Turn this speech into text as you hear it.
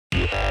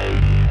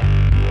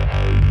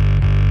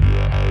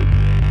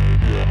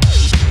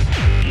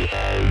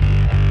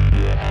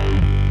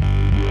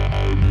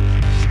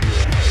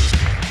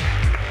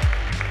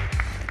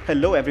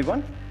Hello,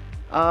 everyone.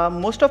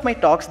 Most of my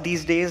talks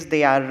these days,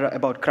 they are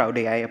about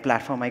CrowdAI, a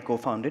platform I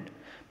co-founded.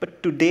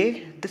 But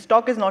today, this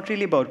talk is not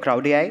really about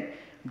CrowdAI,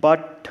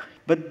 but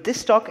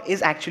this talk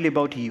is actually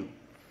about you.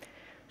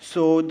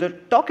 So the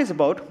talk is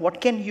about what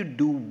can you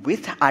do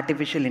with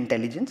artificial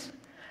intelligence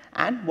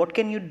and what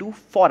can you do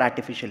for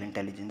artificial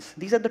intelligence.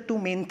 These are the two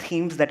main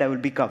themes that I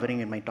will be covering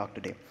in my talk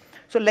today.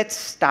 So let's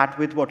start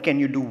with what can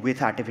you do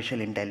with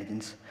artificial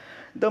intelligence.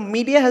 The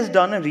media has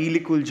done a really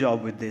cool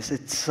job with this.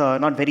 It's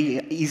not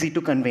very easy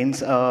to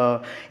convince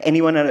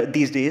anyone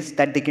these days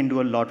that they can do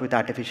a lot with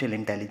artificial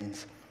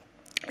intelligence.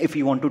 If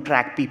you want to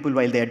track people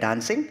while they're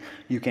dancing,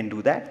 you can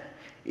do that.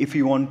 If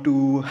you want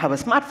to have a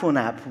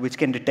smartphone app which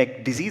can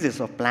detect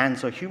diseases of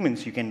plants or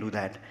humans, you can do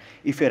that.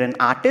 If you're an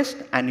artist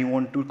and you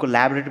want to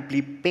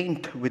collaboratively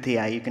paint with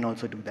AI, you can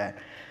also do that.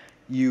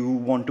 You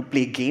want to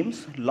play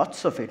games,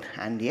 lots of it,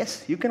 and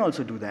yes, you can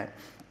also do that.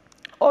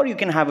 Or you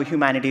can have a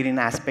humanitarian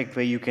aspect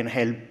where you can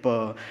help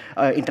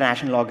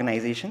international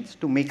organizations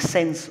to make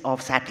sense of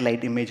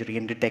satellite imagery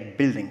and detect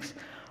buildings.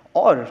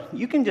 Or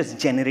you can just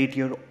generate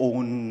your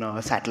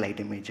own satellite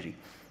imagery.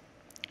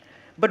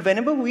 But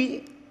whenever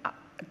we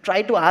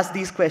try to ask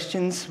these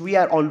questions, we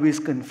are always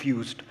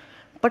confused.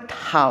 But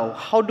how?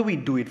 How do we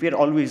do it? We are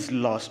always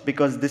lost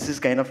because this is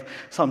kind of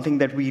something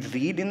that we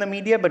read in the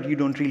media, but you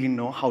don't really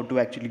know how to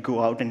actually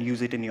go out and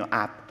use it in your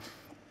app.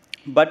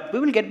 But we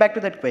will get back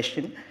to that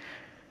question.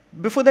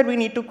 Before that, we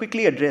need to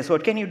quickly address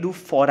what can you do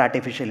for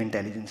artificial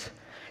intelligence.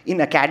 In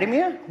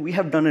academia, we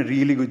have done a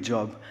really good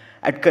job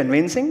at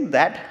convincing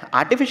that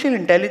artificial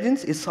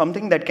intelligence is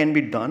something that can be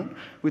done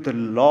with a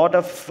lot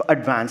of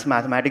advanced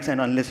mathematics,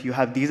 and unless you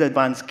have these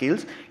advanced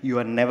skills, you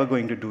are never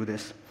going to do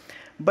this.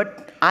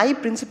 But I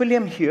principally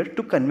am here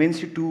to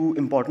convince you two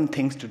important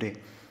things today.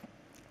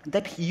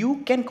 That you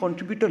can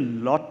contribute a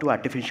lot to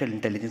artificial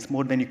intelligence,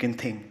 more than you can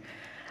think.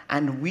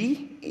 And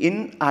we,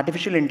 in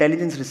artificial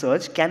intelligence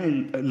research,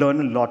 can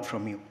learn a lot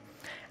from you.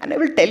 And I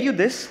will tell you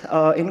this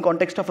in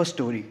context of a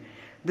story.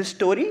 This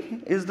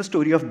story is the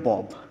story of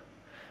Bob.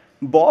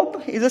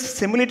 Bob is a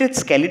simulated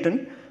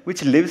skeleton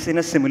which lives in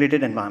a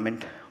simulated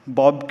environment.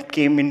 Bob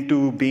came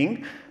into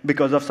being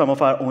because of some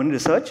of our own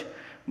research,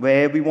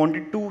 where we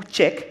wanted to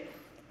check,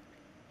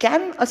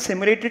 can a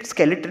simulated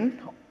skeleton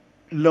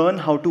learn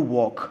how to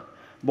walk?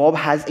 Bob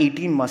has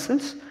 18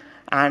 muscles.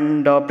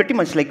 And pretty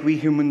much like we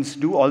humans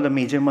do, all the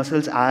major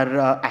muscles are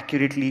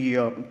accurately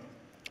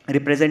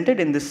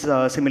represented in this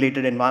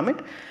simulated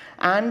environment.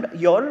 And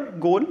your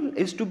goal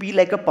is to be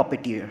like a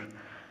puppeteer.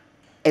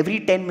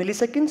 Every 10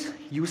 milliseconds,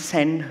 you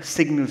send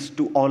signals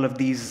to all of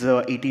these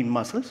 18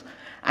 muscles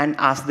and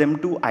ask them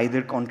to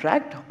either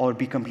contract or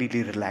be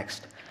completely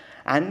relaxed.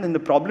 And then the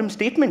problem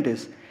statement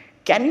is,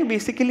 can you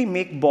basically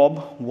make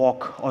Bob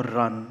walk or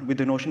run with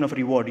the notion of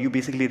reward? You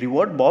basically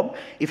reward Bob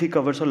if he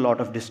covers a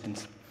lot of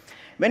distance.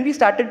 When we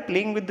started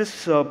playing with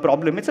this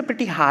problem, it's a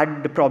pretty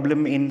hard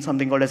problem in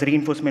something called as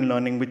reinforcement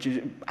learning, which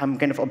is, I'm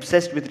kind of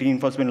obsessed with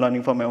reinforcement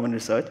learning for my own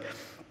research.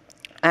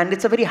 And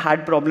it's a very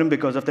hard problem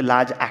because of the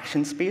large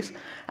action space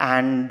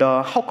and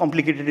how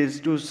complicated it is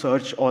to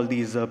search all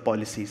these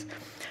policies.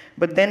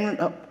 But then,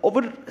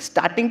 over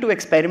starting to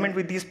experiment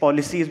with these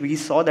policies, we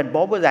saw that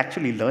Bob was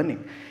actually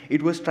learning.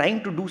 It was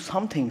trying to do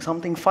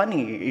something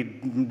funny.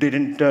 It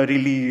didn't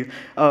really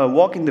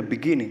work in the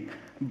beginning.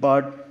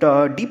 But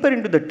deeper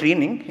into the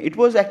training, it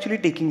was actually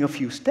taking a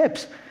few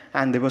steps.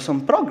 And there was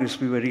some progress.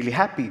 We were really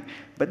happy.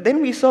 But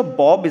then we saw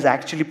Bob is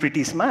actually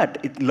pretty smart.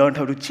 It learned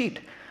how to cheat.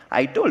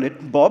 I told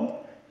it,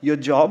 Bob, your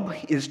job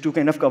is to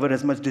kind of cover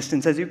as much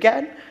distance as you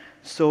can.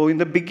 So in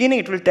the beginning,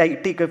 it will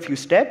take a few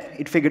steps.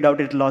 It figured out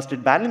it lost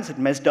its balance. It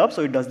messed up.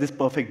 So it does this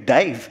perfect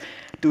dive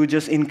to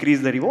just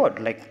increase the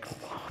reward.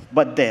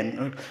 But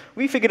then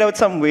we figured out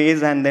some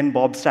ways, and then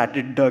Bob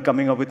started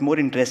coming up with more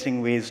interesting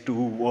ways to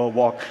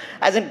walk.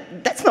 As in,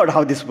 that's not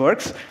how this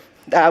works.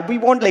 We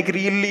want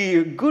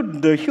really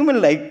good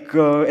human-like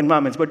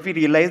environments, but we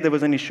realized there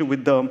was an issue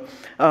with the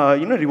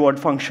reward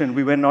function.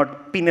 We were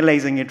not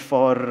penalizing it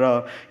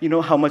for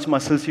how much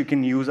muscles you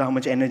can use, how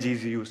much energy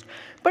is used.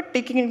 But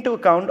taking into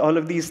account all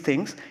of these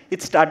things,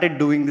 it started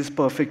doing this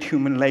perfect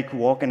human-like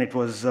walk, and it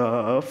was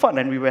fun,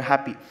 and we were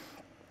happy.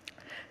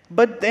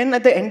 But then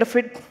at the end of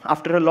it,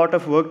 after a lot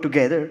of work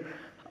together,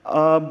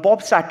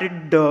 Bob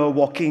started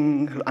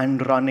walking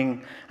and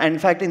running. And in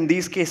fact, in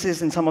these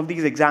cases, in some of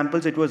these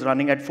examples, it was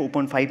running at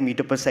 4.5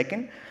 meters per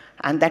second.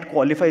 And that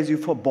qualifies you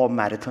for Bob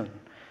Marathon.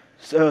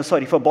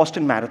 For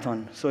Boston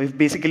Marathon. So if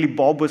basically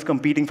Bob was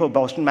competing for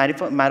Boston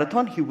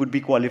Marathon, he would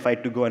be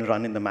qualified to go and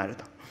run in the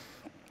marathon.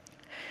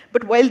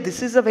 But while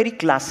this is a very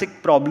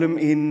classic problem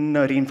in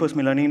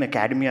reinforcement learning in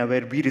academia,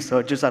 where we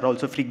researchers are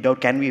also freaked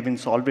out, can we even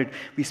solve it?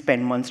 We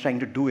spend months trying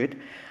to do it.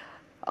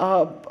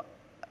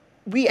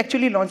 We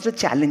actually launched a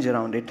challenge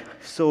around it.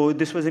 So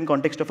this was in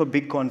context of a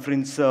big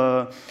conference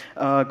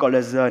called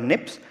as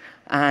NIPS.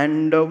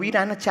 And we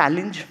ran a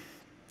challenge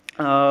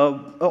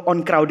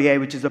on CrowdAI,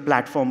 which is a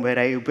platform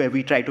where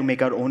we try to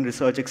make our own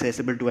research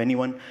accessible to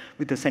anyone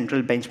with a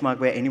central benchmark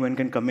where anyone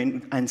can come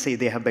in and say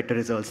they have better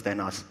results than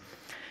us.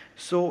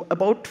 So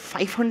about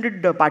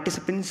 500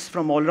 participants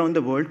from all around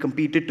the world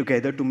competed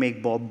together to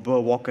make Bob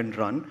walk and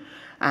run.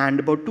 And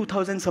about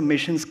 2,000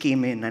 submissions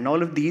came in, and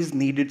all of these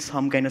needed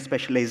some kind of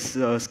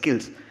specialized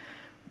skills.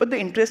 But the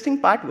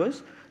interesting part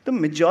was the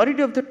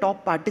majority of the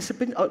top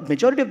participants,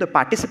 majority of the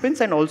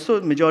participants and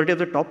also majority of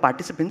the top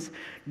participants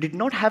did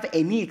not have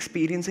any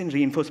experience in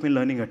reinforcement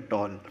learning at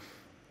all.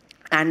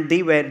 And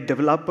they were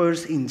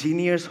developers,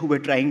 engineers who were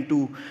trying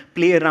to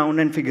play around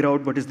and figure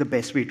out what is the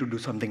best way to do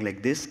something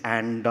like this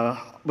and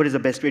what is the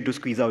best way to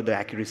squeeze out the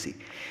accuracy.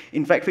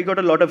 In fact, we got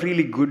a lot of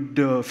really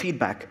good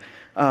feedback.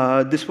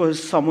 This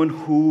was someone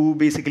who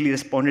basically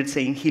responded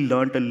saying he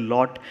learned a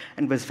lot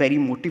and was very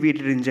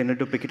motivated in general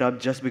to pick it up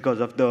just because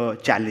of the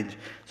challenge.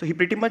 So he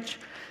pretty much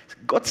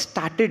got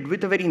started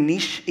with a very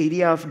niche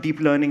area of deep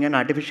learning and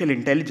artificial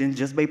intelligence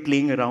just by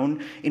playing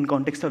around in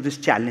context of this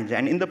challenge.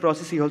 And in the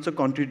process, he also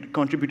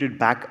contributed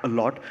back a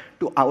lot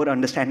to our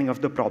understanding of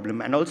the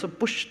problem and also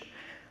pushed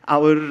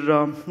our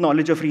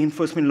knowledge of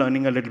reinforcement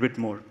learning a little bit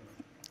more.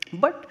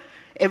 But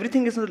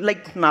everything is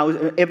like now,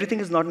 everything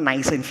is not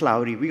nice and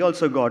flowery. We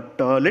also got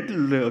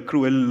little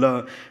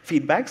cruel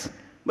feedbacks.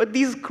 But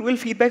these cruel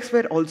feedbacks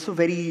were also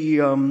very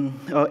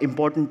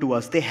important to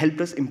us. They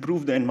helped us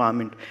improve the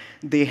environment.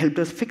 They helped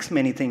us fix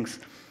many things.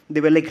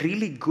 They were like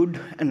really good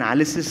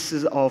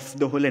analysis of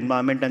the whole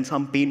environment and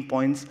some pain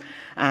points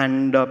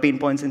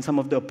in some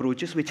of the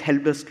approaches, which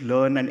helped us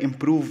learn and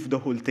improve the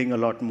whole thing a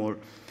lot more.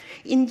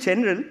 In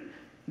general,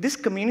 this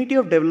community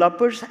of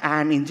developers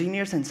and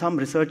engineers and some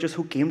researchers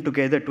who came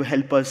together to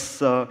help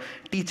us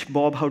teach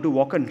Bob how to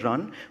walk and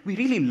run, we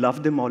really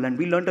loved them all, and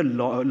we learned a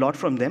lot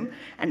from them.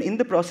 And in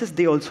the process,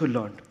 they also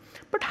learned.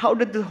 But how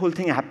did the whole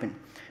thing happen?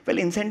 Well,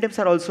 incentives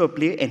are also a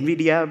play.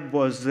 NVIDIA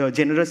was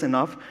generous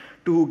enough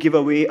to give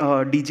away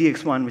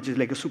DGX1, which is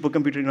like a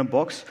supercomputer in a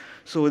box.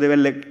 So there were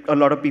like a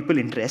lot of people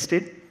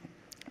interested.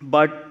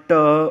 But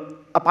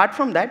apart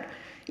from that,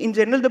 in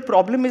general, the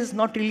problem is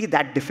not really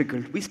that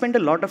difficult. We spend a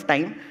lot of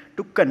time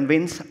to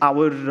convince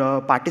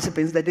our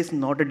participants that it's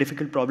not a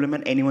difficult problem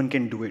and anyone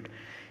can do it.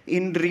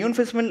 In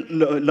reinforcement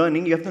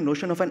learning, you have the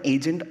notion of an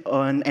agent,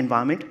 an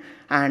environment,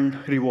 and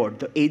reward.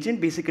 The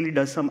agent basically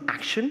does some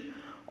action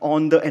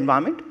on the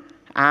environment,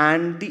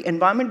 and the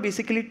environment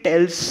basically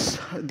tells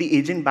the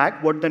agent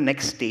back what the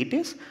next state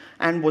is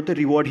and what the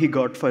reward he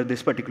got for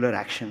this particular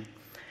action.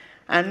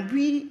 And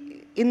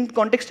in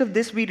context of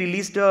this, we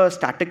released a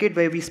starter kit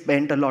where we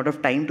spent a lot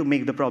of time to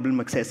make the problem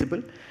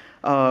accessible.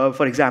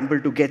 For example,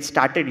 to get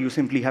started, you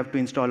simply have to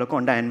install a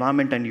Conda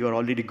environment, and you're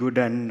already good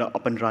and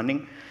up and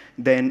running.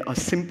 Then a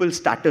simple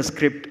starter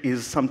script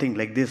is something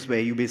like this, where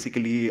you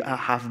basically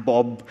have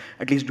Bob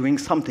at least doing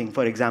something.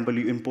 For example,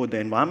 you import the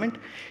environment,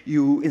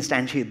 you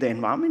instantiate the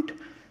environment,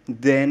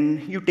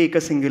 then you take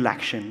a single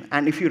action.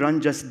 And if you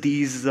run just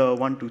these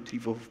 1, 2, 3,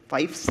 4,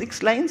 5,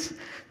 6 lines,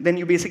 then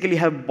you basically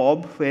have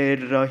Bob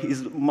where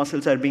his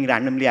muscles are being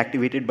randomly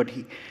activated, but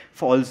he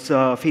falls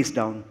face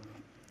down.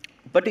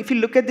 But if you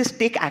look at this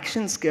take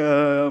action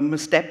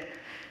step,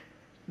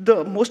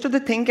 most of the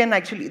thing can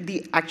actually,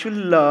 the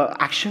actual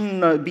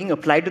action being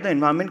applied to the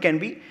environment can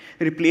be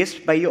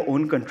replaced by your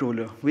own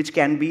controller, which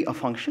can be a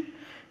function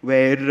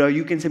where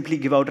you can simply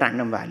give out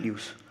random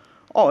values.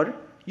 Or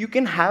you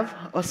can have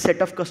a set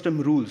of custom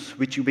rules,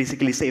 which you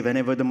basically say,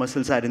 whenever the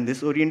muscles are in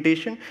this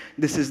orientation,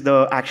 this is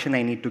the action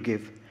I need to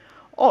give.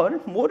 Or,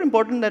 more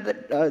important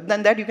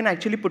than that, you can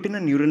actually put in a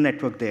neural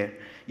network there.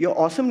 Your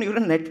awesome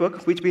neural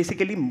network, which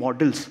basically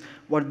models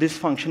what this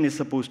function is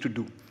supposed to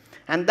do.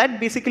 And that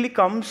basically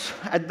comes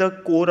at the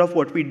core of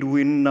what we do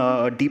in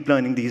deep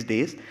learning these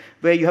days,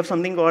 where you have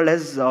something called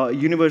as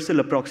universal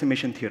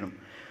approximation theorem,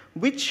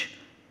 which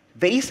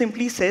very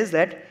simply says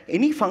that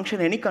any function,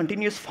 any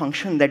continuous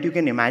function that you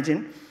can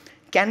imagine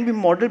can be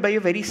modeled by a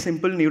very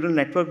simple neural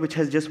network which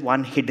has just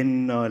one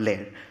hidden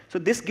layer. So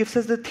this gives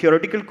us the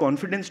theoretical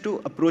confidence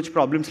to approach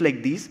problems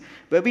like these,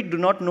 where we do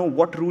not know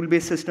what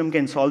rule-based system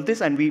can solve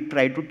this, and we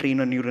try to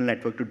train a neural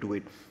network to do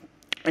it.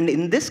 And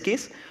in this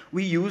case,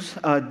 we use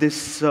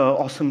this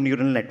awesome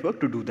neural network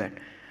to do that.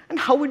 And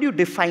how would you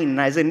define,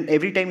 as in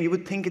every time you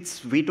would think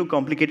it's way too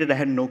complicated, I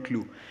had no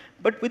clue.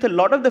 But with a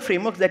lot of the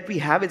frameworks that we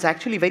have, it's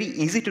actually very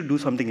easy to do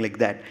something like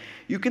that.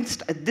 You can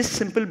this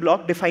simple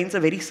block defines a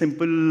very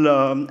simple,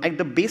 like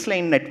the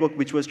baseline network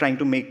which was trying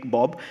to make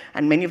Bob,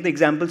 and many of the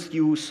examples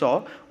you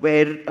saw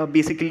where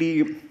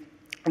basically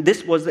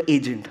this was the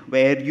agent,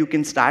 where you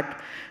can start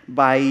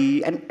by,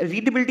 and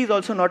readability is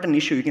also not an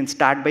issue. You can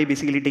start by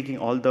basically taking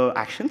all the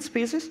action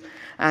spaces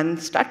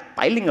and start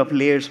piling up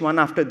layers one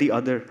after the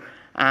other.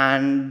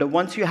 And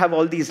once you have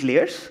all these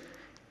layers,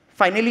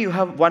 finally, you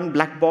have one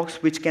black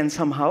box which can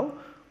somehow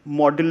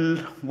model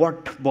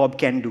what Bob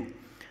can do.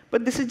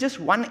 But this is just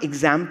one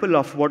example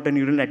of what a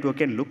neural network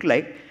can look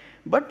like.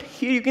 But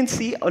here you can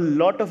see a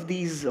lot of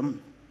these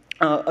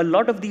a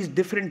lot of these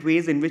different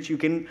ways in which you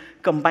can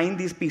combine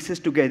these pieces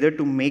together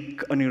to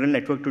make a neural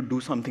network to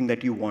do something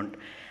that you want.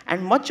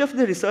 And much of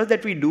the research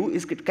that we do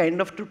is kind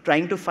of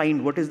trying to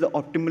find what is the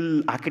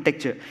optimal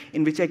architecture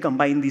in which I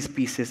combine these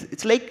pieces.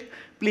 It's like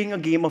playing a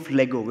game of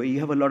Lego, where you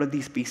have a lot of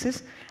these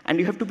pieces, and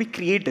you have to be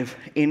creative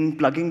in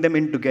plugging them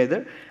in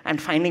together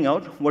and finding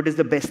out what is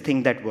the best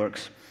thing that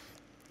works.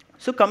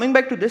 So coming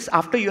back to this,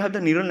 after you have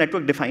the neural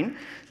network defined,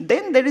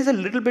 then there is a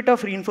little bit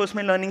of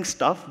reinforcement learning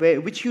stuff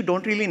which you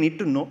don't really need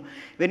to know.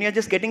 When you're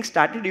just getting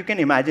started, you can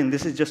imagine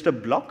this is just a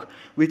block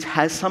which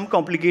has some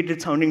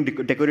complicated sounding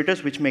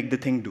decorators which make the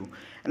thing do.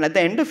 And at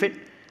the end of it,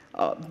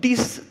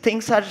 these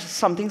things are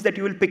some things that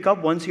you will pick up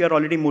once you are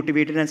already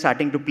motivated and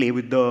starting to play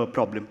with the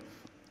problem.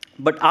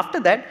 But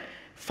after that,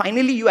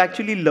 finally you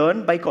actually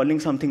learn by calling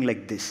something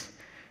like this.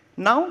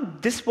 Now,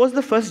 this was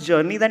the first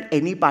journey that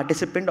any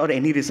participant or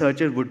any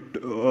researcher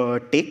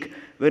would take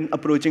when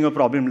approaching a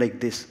problem like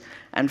this.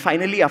 And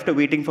finally, after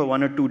waiting for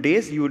 1 or 2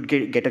 days, you would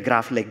get a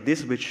graph like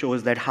this, which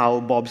shows that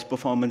how Bob's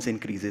performance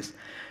increases.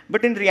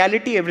 But in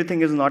reality,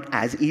 everything is not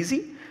as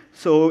easy.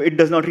 So it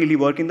does not really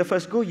work in the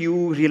first go.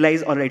 You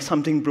realize, all right,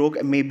 something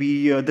broke.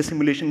 Maybe the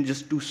simulation is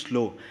just too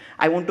slow.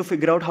 I want to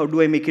figure out how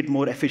do I make it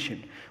more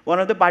efficient. One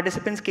of the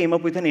participants came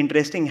up with an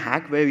interesting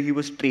hack where he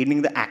was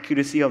training the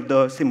accuracy of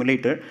the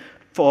simulator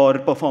for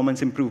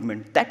performance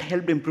improvement. That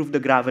helped improve the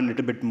graph a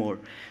little bit more.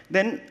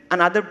 Then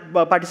another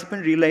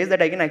participant realized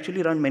that I can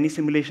actually run many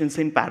simulations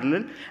in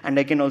parallel, and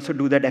I can also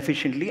do that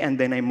efficiently, and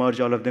then I merge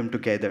all of them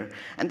together.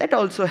 And that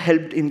also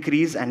helped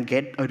increase and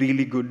get a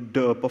really good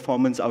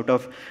performance out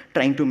of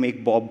trying to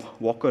make Bob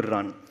walk or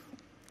run.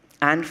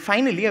 And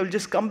finally, I will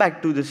just come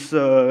back to this,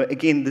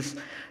 again, this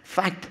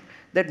fact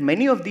that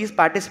many of these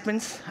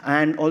participants,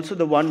 and also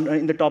the one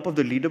in the top of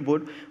the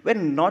leaderboard, were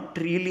not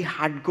really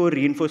hardcore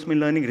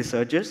reinforcement learning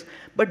researchers,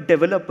 but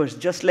developers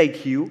just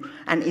like you,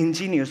 and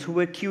engineers who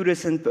were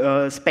curious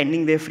and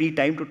spending their free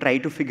time to try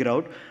to figure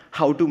out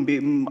how to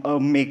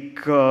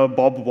make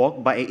Bob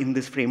walk in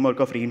this framework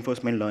of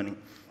reinforcement learning.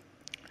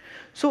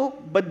 So,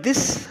 but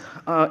this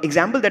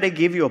example that I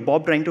gave you of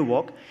Bob trying to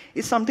walk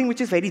is something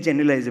which is very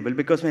generalizable,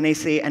 because when I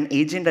say an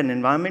agent, an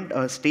environment,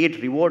 a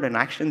state, reward, and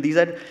action, these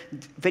are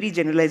very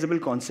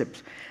generalizable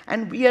concepts.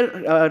 And we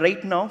are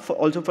right now,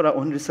 also for our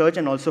own research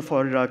and also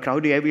for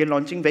CrowdAI, we are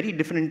launching very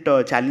different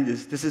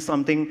challenges. This is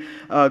something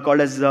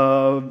called as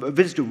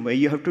Wisdom, where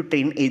you have to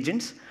train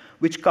agents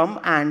which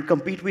come and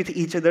compete with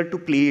each other to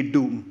play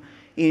Doom.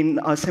 In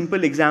a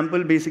simple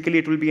example, basically,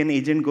 it will be an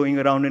agent going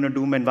around in a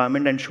Doom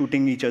environment and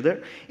shooting each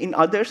other. In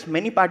others,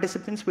 many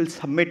participants will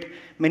submit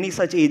many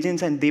such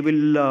agents, and they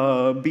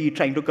will be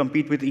trying to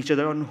compete with each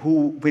other on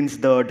who wins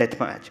the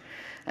deathmatch.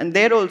 And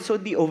there also,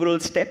 the overall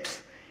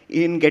steps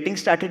in getting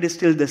started is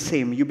still the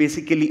same. You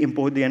basically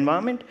import the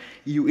environment,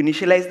 you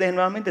initialize the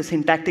environment, the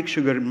syntactic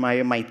sugar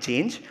might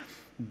change.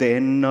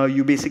 Then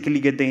you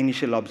basically get the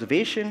initial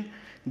observation,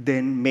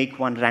 then make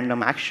one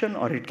random action,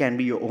 or it can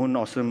be your own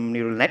awesome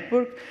neural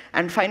network.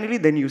 And finally,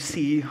 then you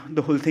see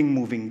the whole thing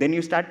moving. Then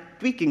you start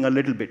tweaking a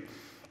little bit.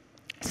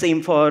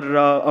 Same for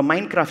a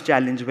Minecraft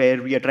challenge,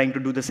 where we are trying to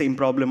do the same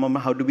problem on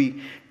how do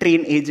we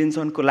train agents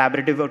on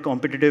collaborative or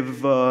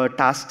competitive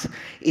tasks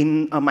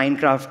in a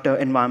Minecraft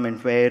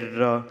environment,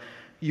 where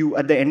you,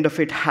 at the end of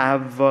it,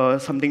 have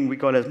something we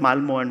call as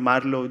Malmo and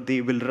Marlowe.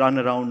 They will run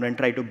around and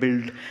try to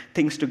build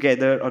things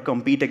together or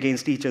compete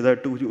against each other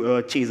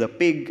to chase a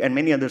pig and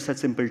many other such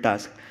simple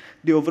tasks.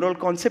 The overall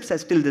concepts are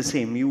still the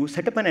same. You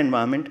set up an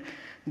environment,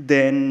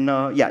 then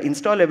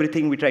install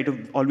everything. We try to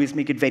always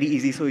make it very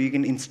easy so you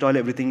can install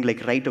everything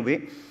like right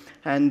away.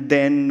 And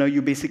then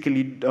you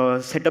basically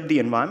set up the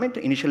environment,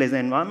 initialize the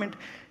environment,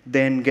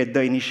 then get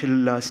the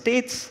initial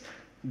states,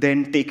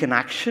 then take an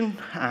action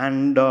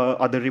and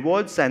other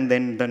rewards, and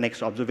then the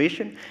next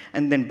observation.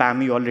 And then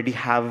bam, you already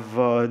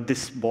have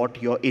this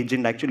bot, your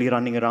agent, actually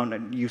running around,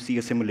 and you see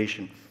a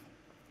simulation.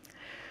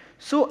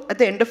 So at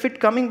the end of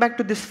it, coming back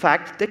to this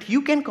fact that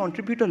you can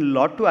contribute a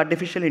lot to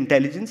artificial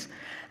intelligence,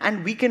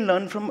 and we can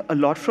learn a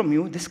lot from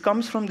you. This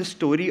comes from the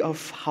story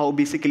of how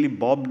basically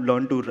Bob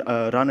learned to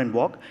run and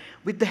walk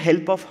with the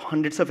help of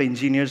hundreds of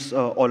engineers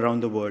all around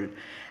the world.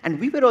 And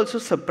we were also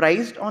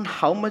surprised on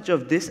how much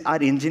of this are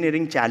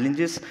engineering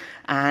challenges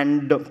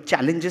and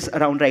challenges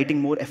around writing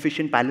more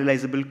efficient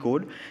parallelizable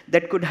code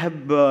that could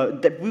have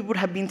that we would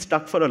have been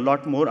stuck for a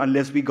lot more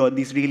unless we got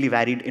these really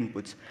varied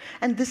inputs.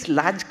 And this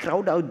large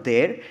crowd out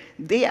there,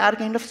 they are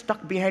kind of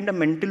stuck behind a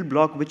mental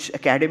block which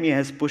academia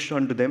has pushed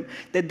onto them,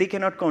 that they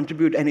cannot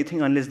contribute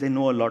anything unless they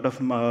know a lot of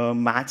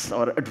maths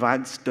or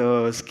advanced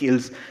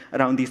skills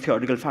around these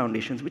theoretical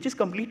foundations, which is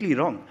completely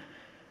wrong.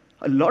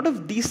 A lot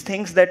of these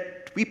things that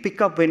we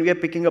pick up when we are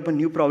picking up a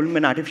new problem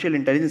in artificial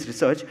intelligence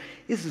research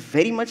is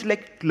very much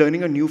like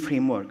learning a new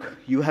framework.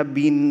 You have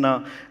been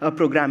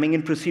programming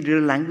in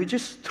procedural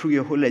languages through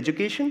your whole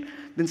education.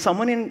 Then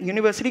someone in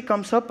university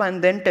comes up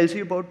and then tells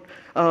you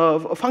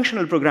about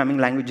functional programming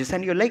languages,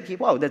 and you're like,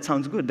 wow, that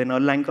sounds good. Then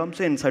Erlang comes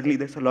in, suddenly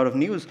there's a lot of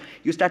news.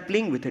 You start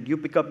playing with it. You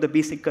pick up the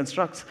basic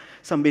constructs,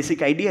 some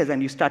basic ideas,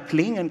 and you start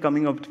playing and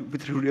coming up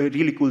with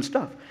really cool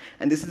stuff.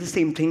 And this is the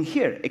same thing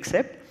here,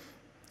 except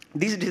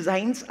These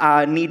designs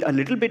need a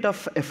little bit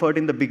of effort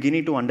in the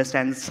beginning to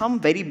understand some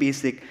very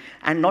basic,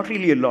 and not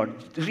really a lot,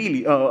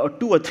 really 2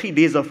 or 3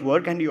 days of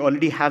work, and you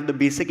already have the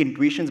basic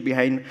intuitions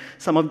behind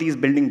some of these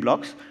building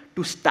blocks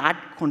to start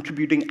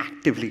contributing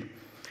actively.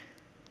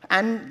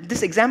 And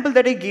this example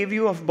that I gave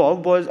you of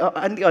Bob was,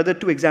 and the other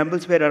two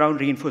examples were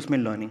around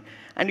reinforcement learning.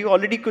 And you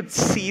already could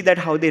see that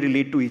how they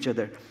relate to each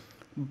other.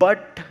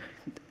 But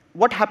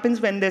what happens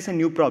when there's a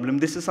new problem?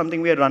 This is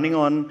something we are running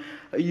on.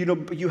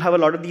 You have a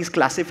lot of these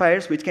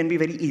classifiers which can be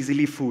very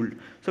easily fooled.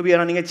 So we are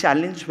running a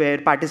challenge where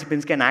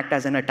participants can act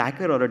as an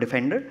attacker or a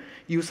defender.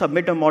 You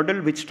submit a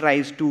model which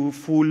tries to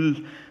fool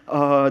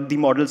the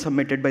model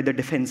submitted by the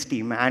defense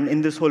team. And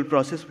in this whole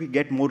process, we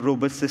get more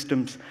robust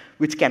systems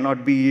which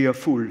cannot be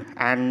fooled.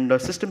 And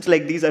systems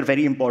like these are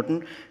very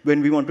important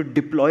when we want to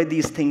deploy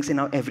these things in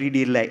our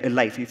everyday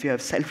life. If you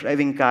have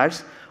self-driving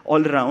cars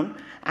all around,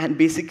 and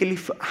basically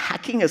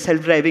hacking a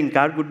self-driving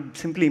car would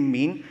simply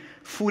mean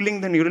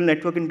fooling the neural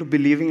network into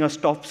believing a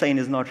stop sign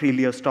is not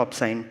really a stop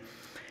sign.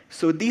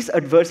 So these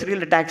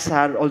adversarial attacks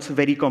are also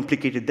very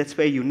complicated. That's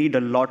where you need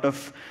a lot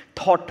of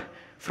thought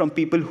from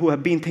people who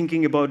have been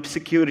thinking about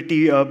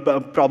security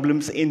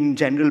problems in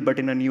general, but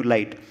in a new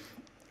light.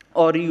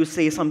 Or you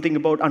say something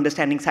about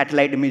understanding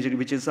satellite imagery,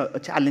 which is a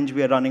challenge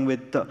we are running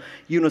with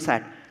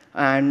UNOSAT.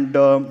 And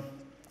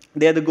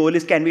there the goal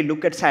is, can we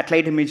look at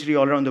satellite imagery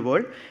all around the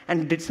world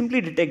and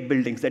simply detect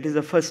buildings? That is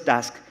the first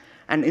task.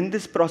 And in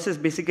this process,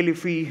 basically,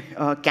 if we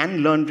can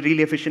learn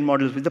really efficient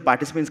models, which the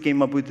participants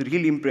came up with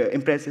really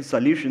impressive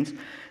solutions,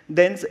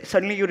 then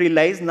suddenly you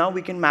realize now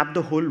we can map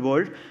the whole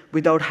world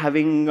without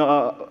having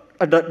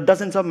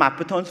dozens of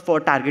mapathons for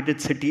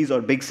targeted cities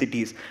or big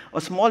cities.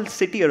 A small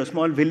city or a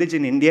small village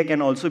in India can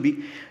also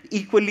be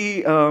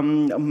equally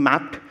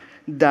mapped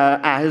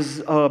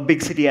as a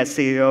big city as,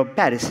 say,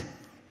 Paris.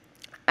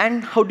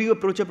 And how do you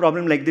approach a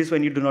problem like this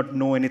when you do not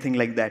know anything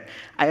like that?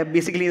 I have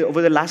basically,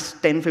 over the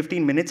last 10,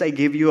 15 minutes, I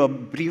gave you a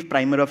brief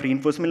primer of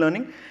reinforcement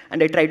learning,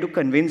 and I tried to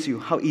convince you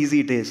how easy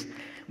it is.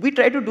 We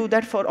try to do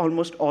that for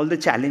almost all the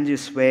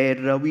challenges,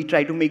 where we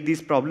try to make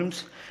these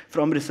problems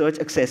from research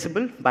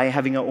accessible by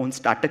having our own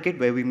starter kit,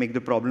 where we make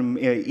the problem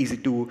easy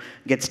to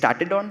get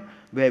started on,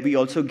 where we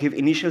also give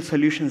initial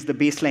solutions, the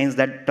baselines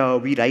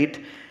that we write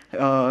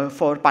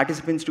for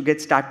participants to get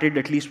started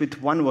at least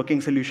with one working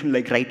solution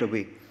like right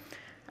away.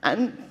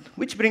 And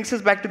which brings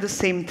us back to the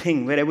same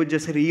thing, where I would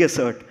just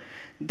reassert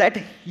that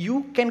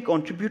you can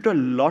contribute a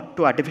lot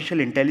to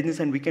artificial intelligence,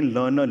 and we can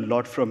learn a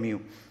lot from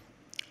you.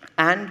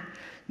 And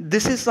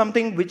this is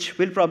something which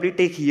will probably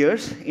take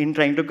years in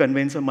trying to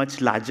convince a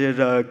much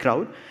larger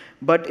crowd.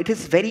 But it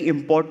is very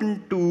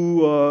important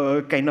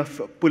to kind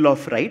of pull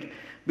off right.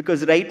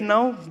 Because right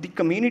now, the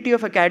community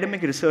of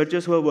academic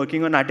researchers who are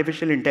working on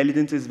artificial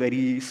intelligence is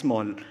very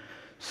small.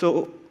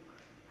 So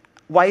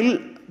while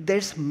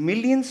there's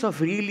millions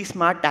of really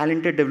smart,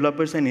 talented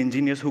developers and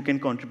engineers who can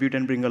contribute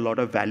and bring a lot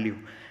of value.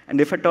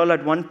 And if at all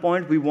at one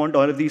point we want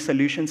all of these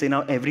solutions in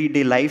our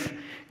everyday life,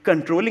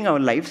 controlling our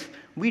lives,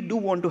 we do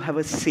want to have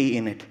a say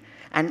in it.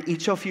 And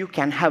each of you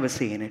can have a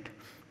say in it.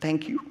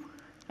 Thank you.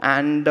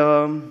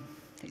 And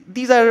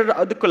these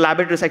are the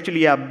collaborators,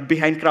 actually,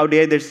 behind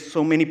CrowdAI. There's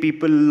so many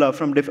people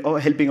from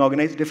helping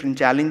organize different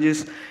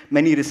challenges,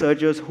 many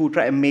researchers who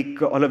try and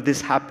make all of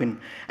this happen,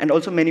 and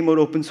also many more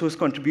open source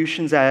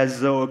contributions,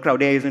 as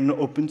CrowdAI is an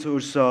open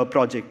source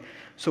project.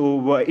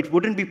 So it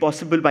wouldn't be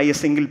possible by a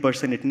single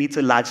person. It needs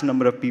a large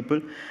number of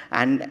people.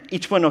 And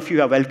each one of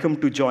you are welcome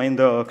to join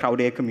the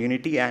CrowdAI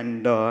community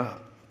and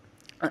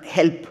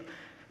help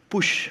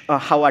push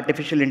how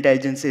artificial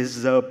intelligence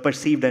is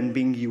perceived and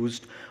being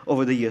used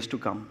over the years to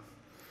come.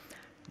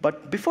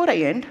 But before I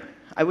end,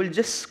 I will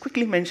just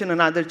quickly mention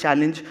another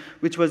challenge,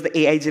 which was the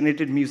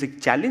AI-generated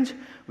music challenge,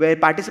 where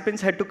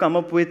participants had to come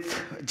up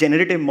with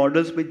generative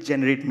models which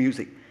generate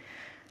music.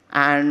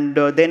 And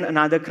then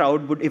another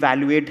crowd would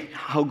evaluate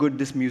how good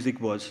this music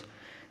was.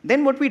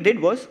 Then what we did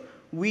was,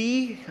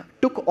 we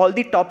took all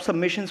the top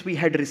submissions we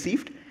had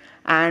received,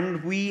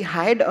 and we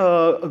hired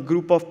a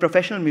group of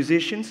professional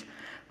musicians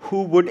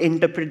who would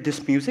interpret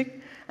this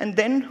music, and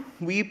then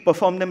we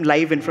performed them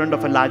live in front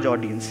of a large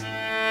audience.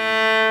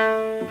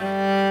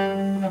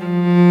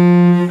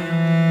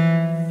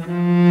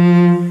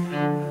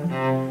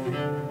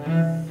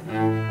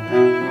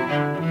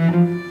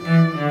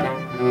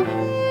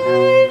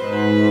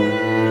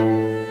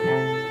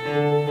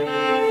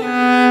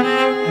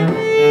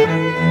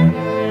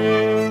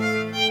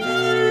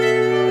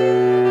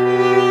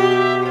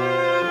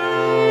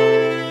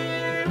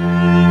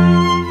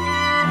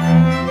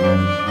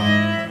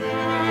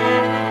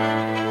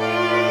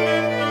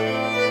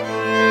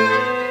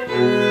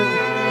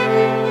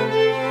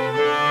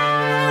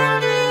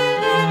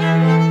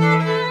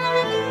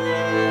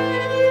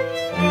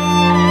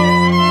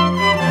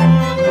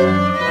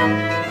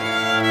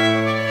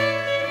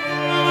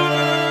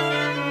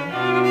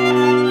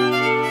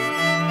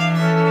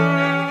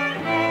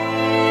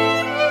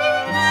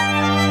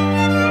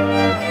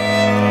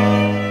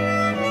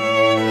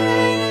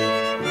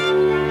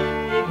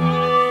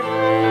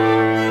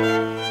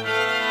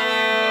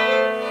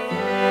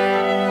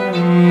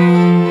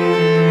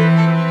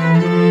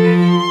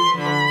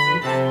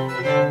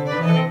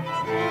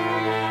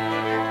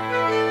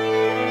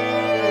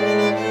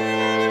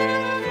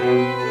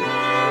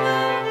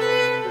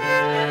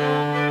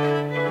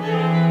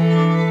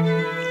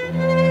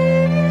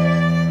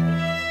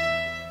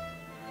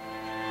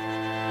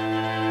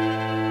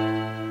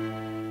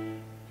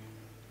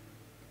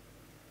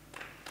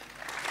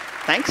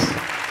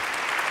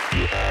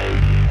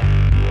 Thanks.